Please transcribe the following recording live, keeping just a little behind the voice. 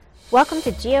Welcome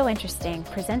to GeoInteresting,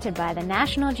 presented by the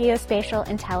National Geospatial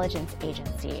Intelligence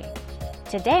Agency.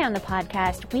 Today on the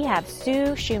podcast, we have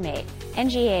Sue Shoemate,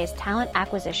 NGA's Talent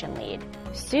Acquisition Lead.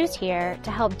 Sue's here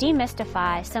to help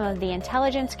demystify some of the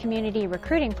intelligence community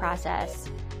recruiting process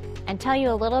and tell you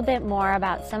a little bit more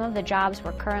about some of the jobs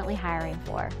we're currently hiring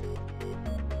for.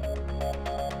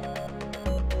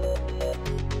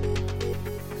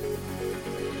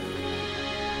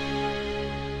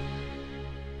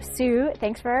 Sue,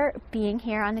 thanks for being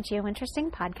here on the GeoInteresting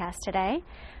podcast today.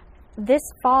 This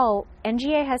fall,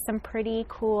 NGA has some pretty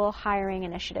cool hiring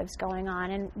initiatives going on,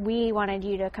 and we wanted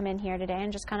you to come in here today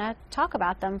and just kind of talk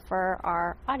about them for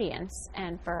our audience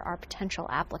and for our potential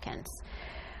applicants.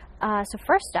 So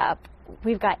first up,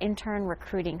 we've got intern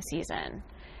recruiting season.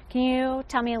 Can you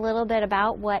tell me a little bit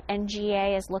about what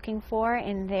NGA is looking for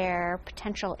in their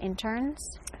potential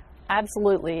interns?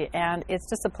 Absolutely, and it's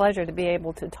just a pleasure to be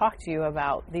able to talk to you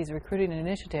about these recruiting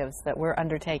initiatives that we're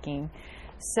undertaking.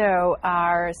 So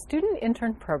our student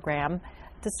intern program,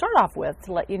 to start off with,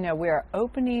 to let you know, we are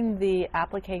opening the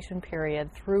application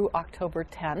period through October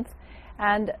 10th,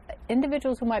 and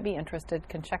individuals who might be interested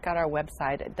can check out our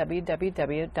website at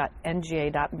www.nga.mil.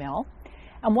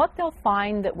 And what they'll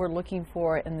find that we're looking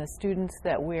for in the students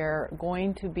that we're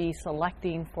going to be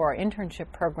selecting for our internship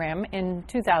program in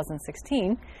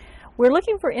 2016, we're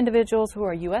looking for individuals who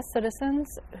are U.S.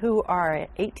 citizens who are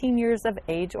 18 years of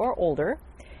age or older,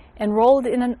 enrolled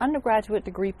in an undergraduate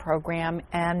degree program,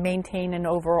 and maintain an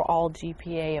overall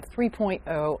GPA of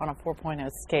 3.0 on a 4.0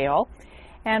 scale,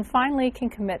 and finally can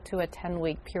commit to a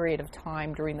 10-week period of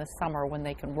time during the summer when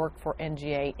they can work for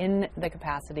NGA in the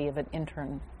capacity of an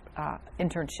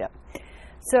internship.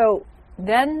 So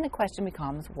then the question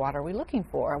becomes, what are we looking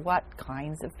for? What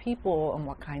kinds of people and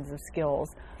what kinds of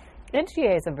skills?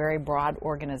 NGA is a very broad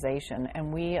organization,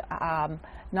 and we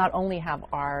not only have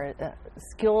our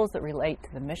skills that relate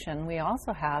to the mission, we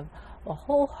also have a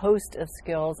whole host of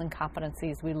skills and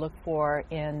competencies we look for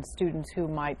in students who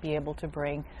might be able to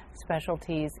bring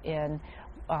specialties in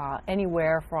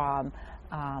anywhere from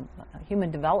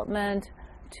human development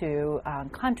to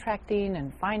contracting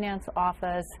and finance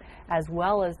office, as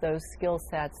well as those skill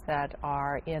sets that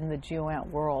are in the GeoInt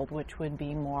world, which would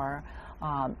be more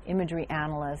imagery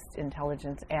analysts,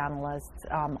 intelligence analysts,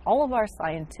 all of our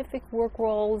scientific work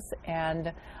roles,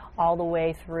 and all the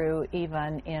way through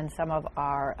even in some of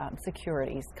our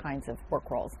securities kinds of work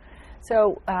roles.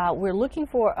 So we're looking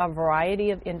for a variety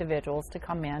of individuals to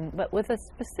come in, but with a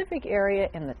specific area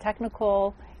in the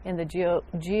technical, in the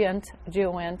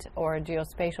GeoInt or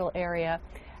geospatial area,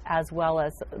 as well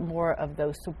as more of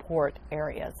those support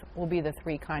areas will be the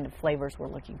three kind of flavors we're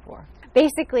looking for.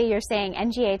 Basically, you're saying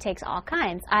NGA takes all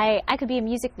kinds. I could be a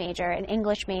music major, an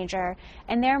English major,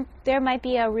 and there might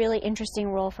be a really interesting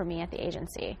role for me at the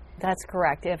agency. That's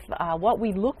correct. If what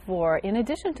we look for, in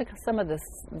addition to some of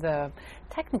the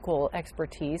technical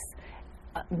expertise,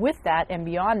 with that and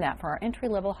beyond that for our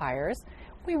entry-level hires,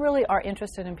 we really are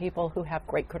interested in people who have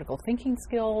great critical thinking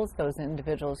skills, those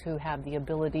individuals who have the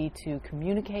ability to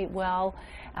communicate well,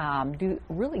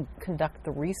 really conduct the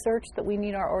research that we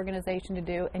need our organization to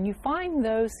do. And you find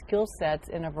those skill sets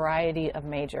in a variety of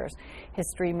majors.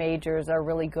 History majors are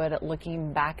really good at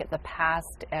looking back at the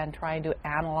past and trying to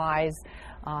analyze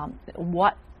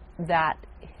what that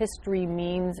history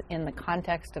means in the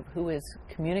context of who is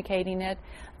communicating it.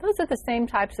 Those are the same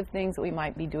types of things that we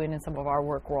might be doing in some of our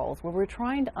work roles, where we're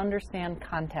trying to understand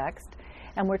context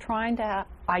and we're trying to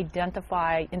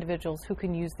identify individuals who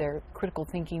can use their critical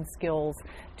thinking skills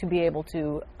to be able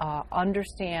to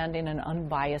understand in an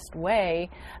unbiased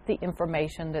way the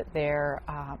information that they're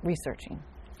researching.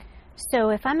 So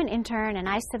if I'm an intern and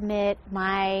I submit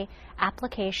my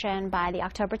application by the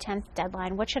October 10th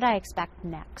deadline, what should I expect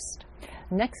next?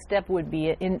 Next step would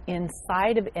be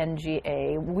inside of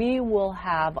NGA, we will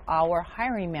have our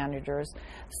hiring managers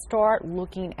start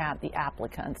looking at the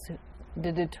applicants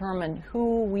to determine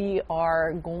who we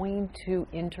are going to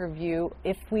interview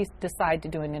if we decide to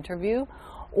do an interview,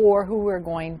 or who we're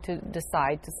going to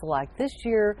decide to select. This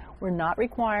year, we're not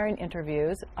requiring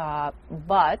interviews,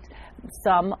 but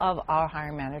some of our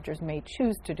hiring managers may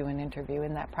choose to do an interview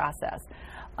in that process.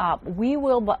 We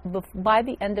will, by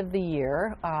the end of the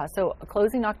year, so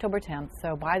closing October 10th,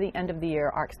 so by the end of the year,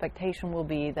 our expectation will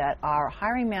be that our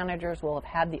hiring managers will have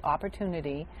had the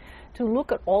opportunity to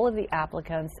look at all of the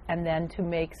applicants and then to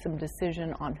make some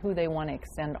decision on who they want to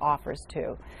extend offers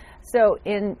to. So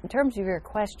in terms of your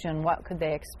question, what could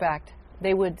they expect?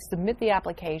 They would submit the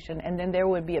application, and then there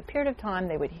would be a period of time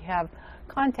they would have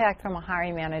contact from a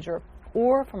hiring manager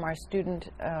or from our student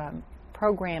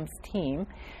programs team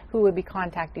who would be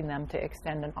contacting them to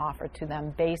extend an offer to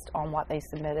them based on what they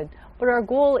submitted. But our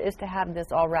goal is to have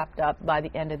this all wrapped up by the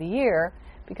end of the year,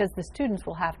 because the students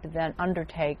will have to then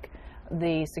undertake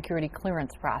the security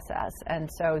clearance process. And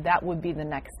so that would be the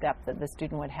next step that the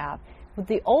student would have, with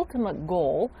the ultimate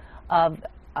goal of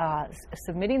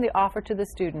submitting the offer to the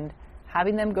student,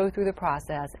 having them go through the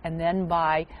process, and then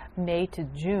by May to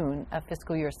June of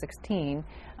fiscal year 16,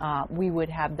 we would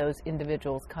have those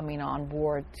individuals coming on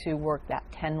board to work that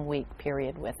 10-week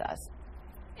period with us.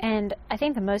 And I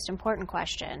think the most important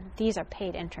question, these are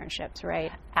paid internships,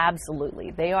 right?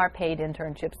 Absolutely. They are paid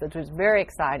internships, which is very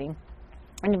exciting.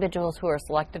 Individuals who are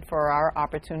selected for our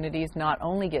opportunities not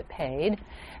only get paid,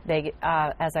 they,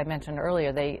 as I mentioned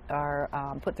earlier, they are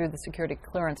put through the security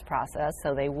clearance process,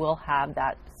 so they will have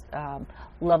that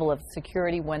level of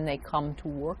security when they come to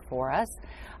work for us.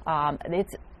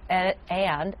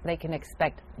 And they can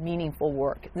expect meaningful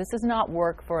work. This is not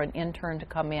work for an intern to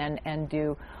come in and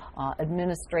do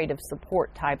administrative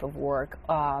support type of work.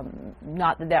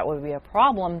 Not that that would be a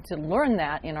problem to learn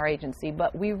that in our agency,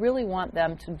 but we really want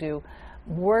them to do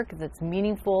work that's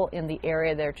meaningful in the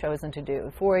area they're chosen to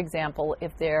do. For example,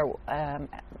 if they're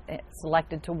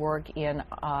selected to work in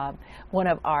one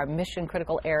of our mission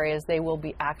critical areas, they will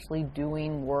be actually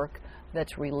doing work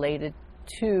that's related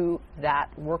to that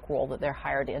work role that they're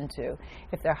hired into.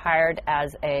 If they're hired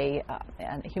as a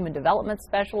human development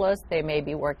specialist, they may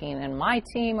be working in my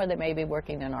team, or they may be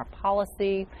working in our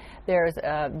policy. There's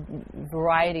a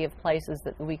variety of places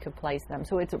that we could place them.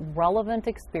 So it's relevant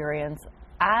experience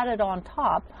added on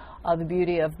top of the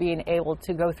beauty of being able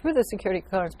to go through the security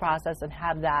clearance process and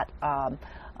have that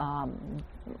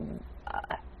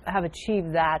have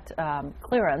achieved that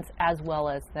clearance, as well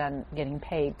as then getting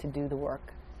paid to do the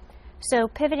work. So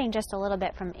pivoting just a little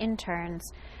bit from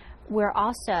interns,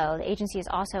 the agency is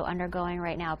also undergoing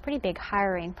right now a pretty big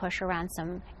hiring push around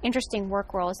some interesting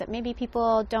work roles that maybe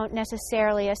people don't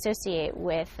necessarily associate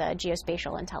with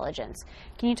geospatial intelligence.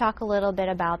 Can you talk a little bit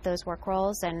about those work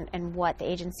roles and what the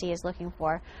agency is looking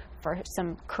for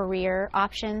some career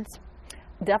options?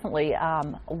 Definitely.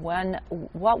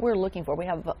 What we're looking for, we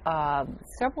have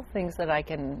several things that I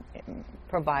can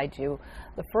provide you.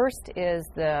 The first is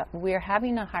we're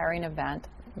having a hiring event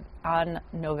on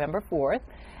November 4th,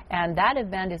 and that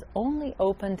event is only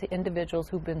open to individuals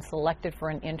who've been selected for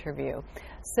an interview.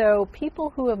 So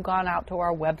people who have gone out to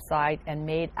our website and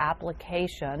made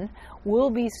application will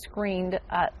be screened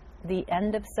at the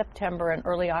end of September and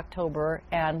early October,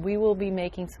 and we will be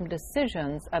making some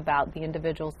decisions about the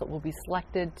individuals that will be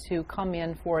selected to come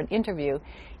in for an interview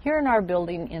here in our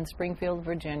building in Springfield,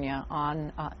 Virginia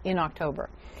in October.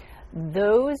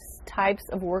 Those types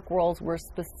of work roles we're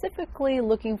specifically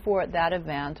looking for at that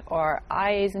event are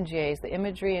IAs and GAs, the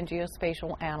Imagery and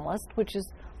Geospatial Analyst, which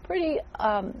is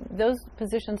those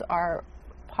positions are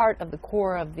part of the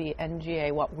core of the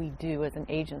NGA, what we do as an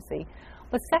agency.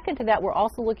 But second to that, we're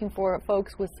also looking for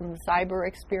folks with some cyber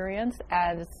experience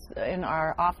as in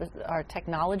our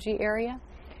technology area,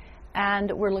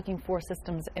 and we're looking for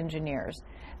systems engineers.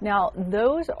 Now,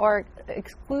 those are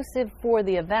exclusive for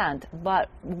the event, but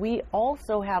we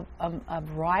also have a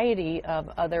variety of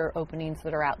other openings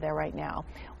that are out there right now.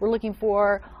 We're looking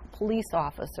for police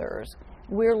officers.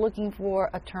 We're looking for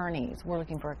attorneys. We're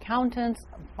looking for accountants,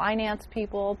 finance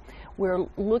people. We're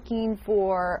looking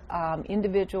for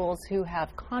individuals who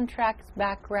have contracts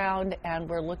background, and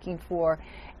we're looking for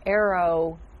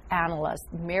aero analysts,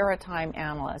 maritime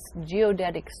analysts,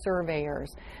 geodetic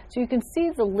surveyors. So you can see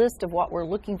the list of what we're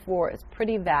looking for is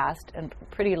pretty vast and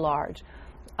pretty large.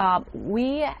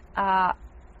 We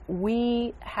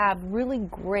have really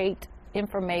great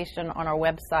information on our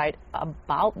website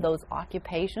about those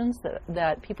occupations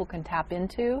that people can tap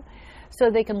into, so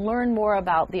they can learn more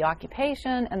about the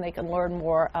occupation, and they can learn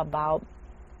more about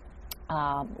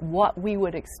what we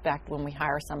would expect when we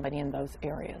hire somebody in those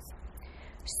areas.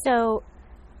 So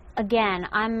again,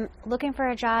 I'm looking for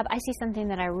a job. I see something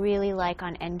that I really like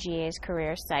on NGA's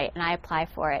career site, and I apply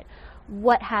for it.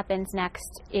 What happens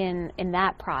next in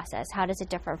that process? How does it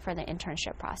differ from the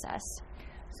internship process?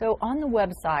 So on the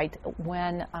website,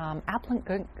 when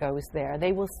applicant goes there,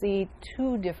 they will see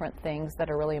two different things that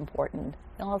are really important.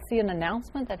 They'll see an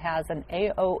announcement that has an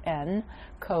AON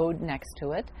code next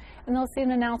to it, and they'll see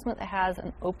an announcement that has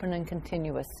an open and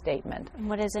continuous statement.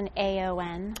 What is an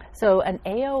AON? So an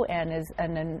AON is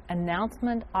an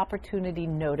announcement opportunity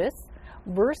notice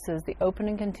versus the open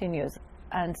and continuous.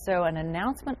 And so an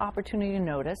announcement opportunity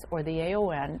notice, or the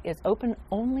AON, is open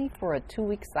only for a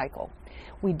 2-week cycle.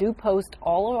 We do post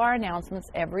all of our announcements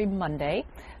every Monday,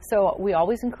 so we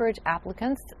always encourage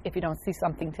applicants, if you don't see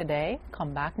something today,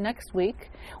 come back next week.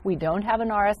 We don't have an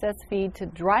RSS feed to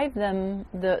drive them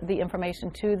the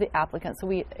information to the applicant, so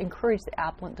we encourage the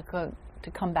applicant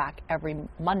to come back every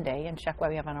Monday and check what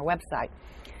we have on our website.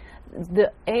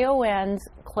 The AONs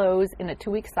close in a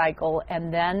 2-week cycle,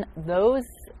 and then those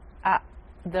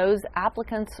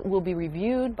applicants will be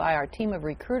reviewed by our team of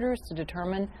recruiters to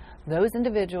determine those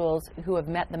individuals who have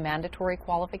met the mandatory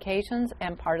qualifications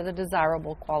and part of the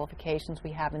desirable qualifications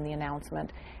we have in the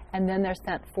announcement, and then they're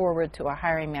sent forward to our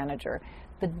hiring manager.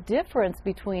 The difference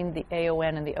between the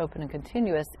AON and the open and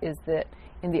continuous is that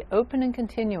in the open and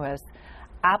continuous,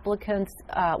 applicants,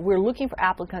 we're looking for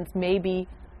applicants maybe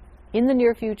in the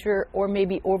near future or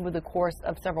maybe over the course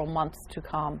of several months to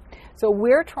come. So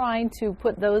we're trying to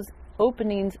put those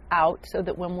openings out so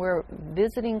that when we're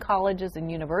visiting colleges and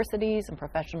universities and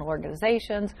professional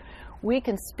organizations, we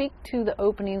can speak to the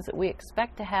openings that we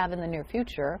expect to have in the near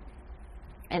future,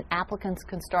 and applicants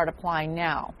can start applying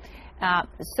now.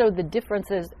 So the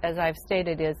difference is, as I've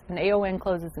stated, is an AON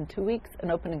closes in 2 weeks, an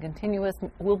open and continuous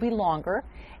will be longer,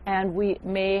 and we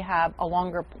may have a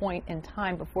longer point in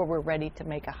time before we're ready to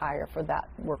make a hire for that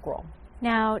work role.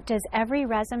 Now, does every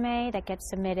resume that gets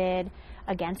submitted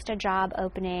against a job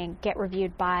opening get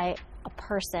reviewed by a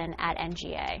person at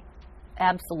NGA?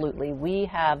 Absolutely. We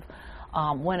have,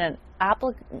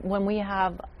 when we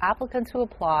have applicants who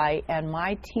apply and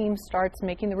my team starts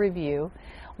making the review,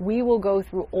 we will go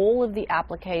through all of the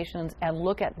applications and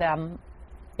look at them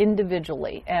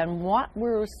individually. And what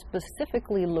we're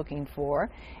specifically looking for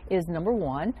is, number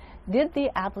one,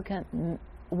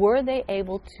 were they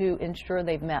able to ensure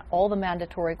they've met all the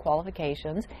mandatory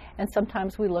qualifications? And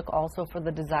sometimes we look also for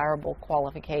the desirable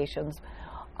qualifications.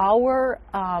 Our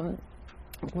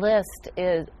list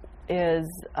is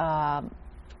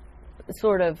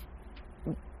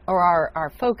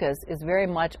our focus is very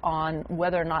much on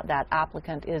whether or not that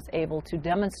applicant is able to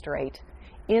demonstrate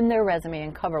in their resume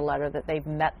and cover letter that they've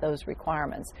met those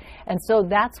requirements. And so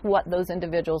that's what those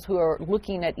individuals who are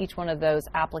looking at each one of those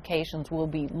applications will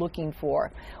be looking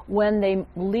for. When they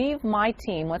leave my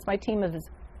team, once my team has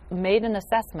made an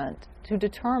assessment to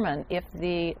determine if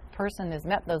the person has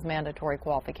met those mandatory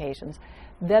qualifications,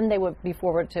 then they would be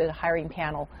forward to the hiring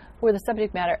panel, where the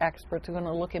subject matter experts are going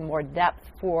to look in more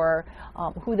depth for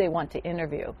who they want to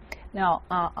interview. Now,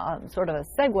 sort of a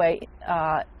segue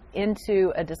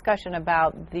into a discussion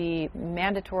about the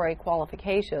mandatory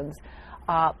qualifications,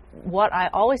 what I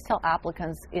always tell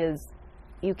applicants is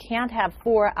you can't have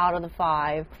 4 out of the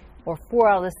 5 or 4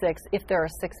 out of the 6 if there are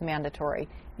 6 mandatory.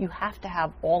 You have to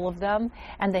have all of them,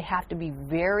 and they have to be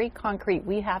very concrete.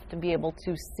 We have to be able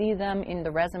to see them in the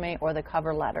resume or the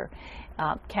cover letter.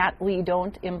 We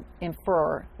don't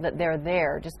infer that they're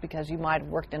there just because you might have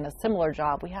worked in a similar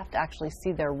job. We have to actually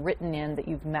see they're written in that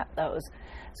you've met those.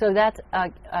 So that's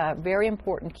a very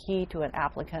important key to an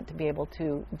applicant, to be able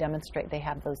to demonstrate they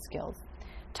have those skills.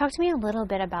 Talk to me a little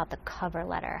bit about the cover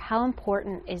letter. How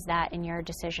important is that in your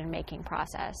decision-making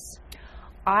process?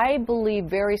 I believe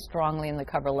very strongly in the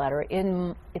cover letter.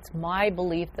 It's my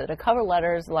belief that a cover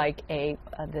letter is like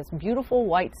this beautiful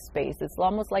white space. It's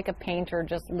almost like a painter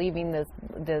just leaving this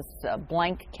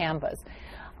blank canvas.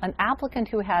 An applicant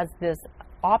who has this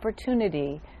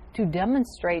opportunity to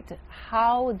demonstrate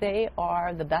how they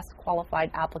are the best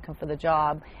qualified applicant for the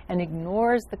job and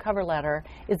ignores the cover letter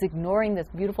is ignoring this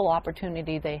beautiful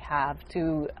opportunity they have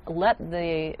to let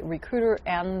the recruiter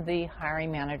and the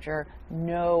hiring manager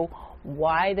know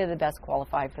why they're the best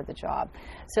qualified for the job.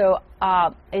 So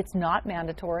it's not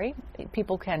mandatory.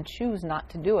 People can choose not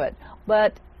to do it.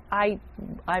 But I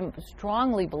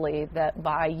strongly believe that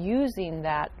by using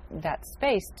that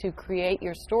space to create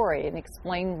your story and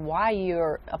explain why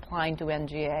you're applying to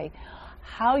NGA,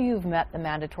 how you've met the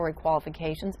mandatory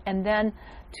qualifications, and then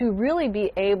to really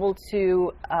be able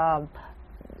to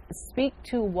speak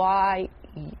to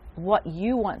what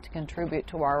you want to contribute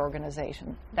to our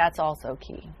organization, that's also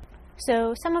key.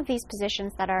 So some of these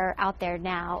positions that are out there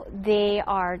now, they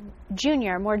are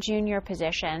more junior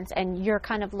positions, and you're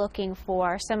kind of looking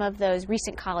for some of those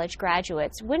recent college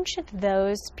graduates. When should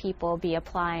those people be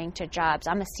applying to jobs?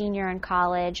 I'm a senior in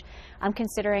college. I'm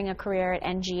considering a career at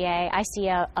NGA. I see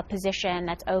a position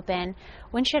that's open.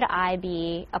 When should I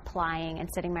be applying and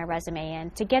sending my resume in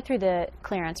to get through the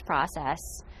clearance process?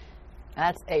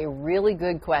 That's a really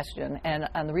good question, and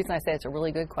the reason I say it's a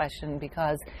really good question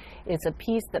because it's a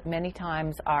piece that many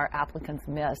times our applicants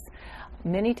miss.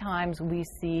 Many times we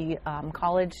see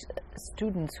college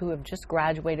students who have just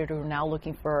graduated who are now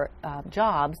looking for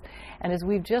jobs, and as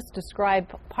we've just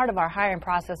described, part of our hiring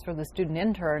process for the student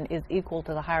intern is equal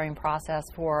to the hiring process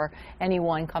for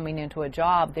anyone coming into a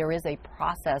job. There is a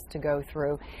process to go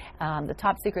through. The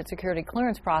top secret security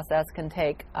clearance process can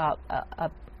take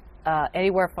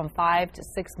anywhere from 5 to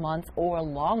 6 months or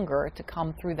longer to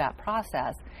come through that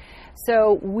process.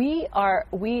 So we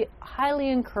highly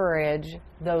encourage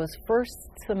those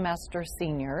first semester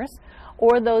seniors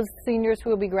or those seniors who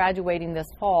will be graduating this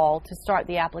fall to start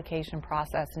the application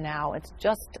process now. It's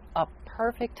just a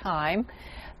perfect time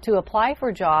to apply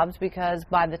for jobs because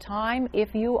by the time,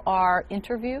 if you are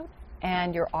interviewed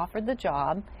and you're offered the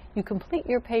job, you complete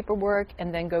your paperwork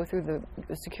and then go through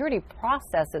the security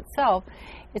process itself,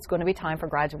 it's going to be time for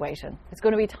graduation. It's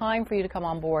going to be time for you to come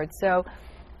on board. So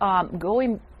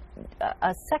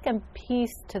a second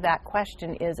piece to that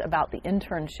question is about the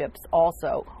internships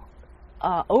also.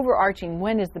 Overarching,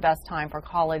 when is the best time for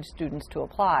college students to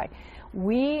apply?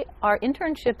 Our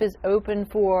internship is open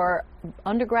for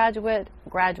undergraduate,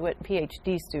 graduate,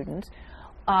 PhD students.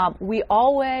 We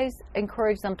always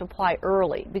encourage them to apply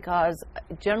early because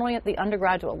generally at the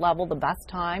undergraduate level, the best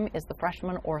time is the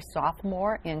freshman or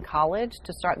sophomore in college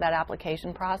to start that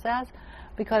application process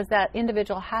because that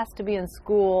individual has to be in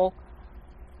school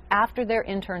after their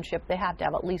internship. They have to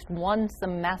have at least one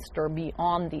semester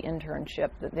beyond the internship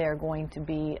that they're going to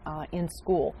be in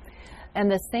school. And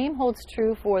the same holds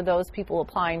true for those people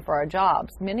applying for our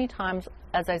jobs. Many times,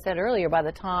 as I said earlier, by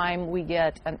the time we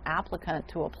get an applicant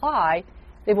to apply,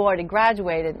 they've already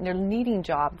graduated and they're needing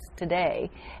jobs today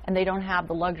and they don't have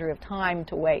the luxury of time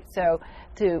to wait. So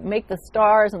to make the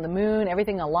stars and the moon,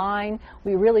 everything align,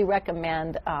 we really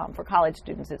recommend for college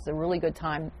students, it's a really good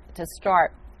time to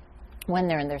start when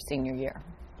they're in their senior year.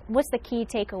 What's the key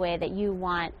takeaway that you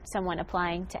want someone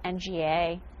applying to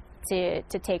NGA to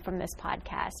take from this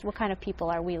podcast? What kind of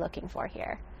people are we looking for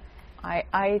here?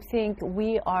 I think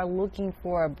we are looking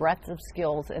for a breadth of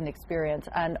skills and experience.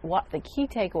 And what the key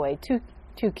takeaway, two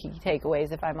key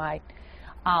takeaways, if I might.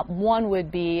 One would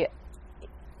be,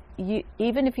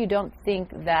 even if you don't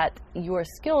think that your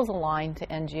skills align to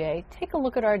NGA, take a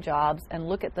look at our jobs and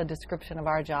look at the description of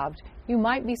our jobs. You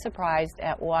might be surprised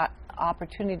at what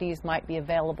opportunities might be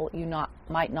available you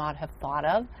might not have thought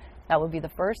of. That would be the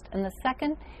first. And the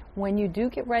second, when you do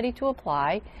get ready to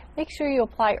apply, make sure you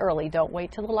apply early. Don't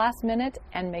wait till the last minute,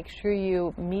 and make sure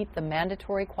you meet the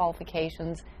mandatory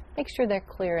qualifications. Make sure they're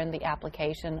clear in the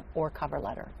application or cover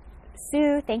letter.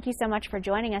 Sue, thank you so much for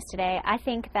joining us today. I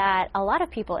think that a lot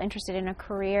of people interested in a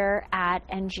career at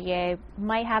NGA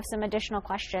might have some additional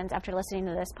questions after listening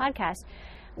to this podcast.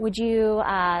 Would you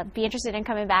be interested in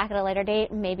coming back at a later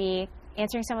date and maybe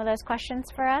answering some of those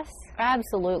questions for us?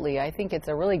 Absolutely. I think it's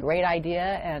a really great idea,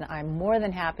 and I'm more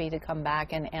than happy to come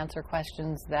back and answer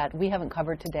questions that we haven't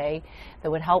covered today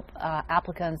that would help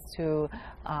applicants to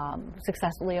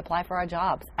successfully apply for our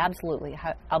jobs. Absolutely.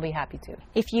 I'll be happy to.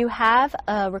 If you have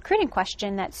a recruiting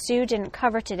question that Sue didn't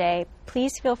cover today,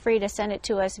 please feel free to send it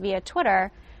to us via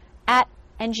Twitter at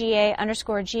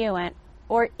 @NGA_GEOINT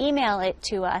or email it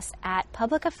to us at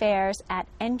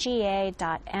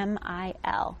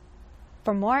publicaffairs@nga.mil.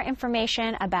 For more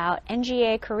information about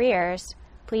NGA careers,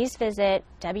 please visit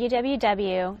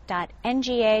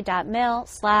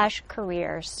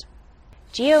www.nga.mil/careers.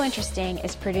 GeoInteresting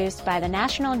is produced by the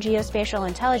National Geospatial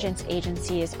Intelligence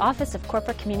Agency's Office of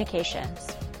Corporate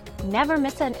Communications. Never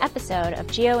miss an episode of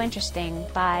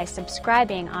GeoInteresting by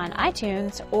subscribing on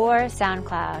iTunes or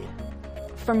SoundCloud.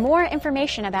 For more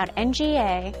information about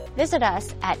NGA, visit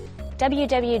us at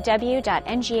www.nga.mil.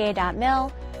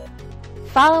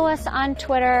 Follow us on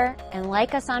Twitter and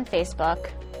like us on Facebook.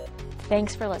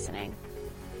 Thanks for listening.